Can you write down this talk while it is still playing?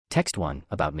Text 1,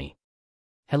 about me.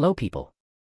 Hello people.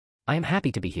 I am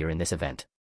happy to be here in this event.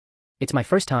 It's my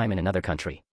first time in another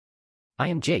country. I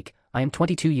am Jake, I am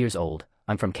 22 years old,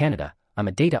 I'm from Canada, I'm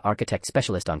a data architect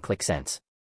specialist on ClickSense.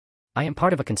 I am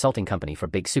part of a consulting company for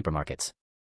big supermarkets.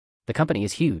 The company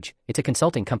is huge, it's a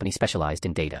consulting company specialized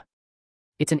in data.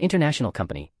 It's an international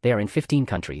company, they are in 15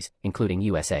 countries, including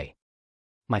USA.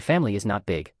 My family is not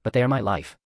big, but they are my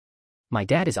life. My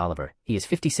dad is Oliver, he is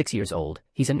 56 years old,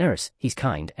 he's a nurse, he's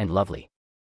kind and lovely.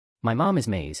 My mom is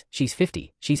Maze, she's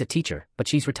 50, she's a teacher, but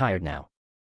she's retired now.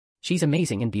 She's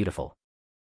amazing and beautiful.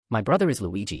 My brother is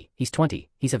Luigi, he's 20,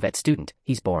 he's a vet student,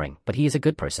 he's boring, but he is a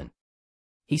good person.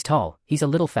 He's tall, he's a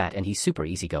little fat and he's super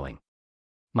easygoing.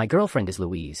 My girlfriend is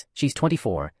Louise, she's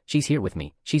 24, she's here with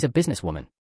me, she's a businesswoman.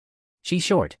 She's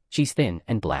short, she's thin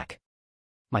and black.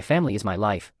 My family is my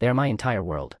life, they are my entire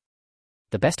world.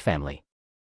 The best family.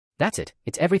 That's it,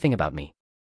 it's everything about me.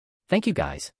 Thank you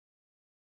guys.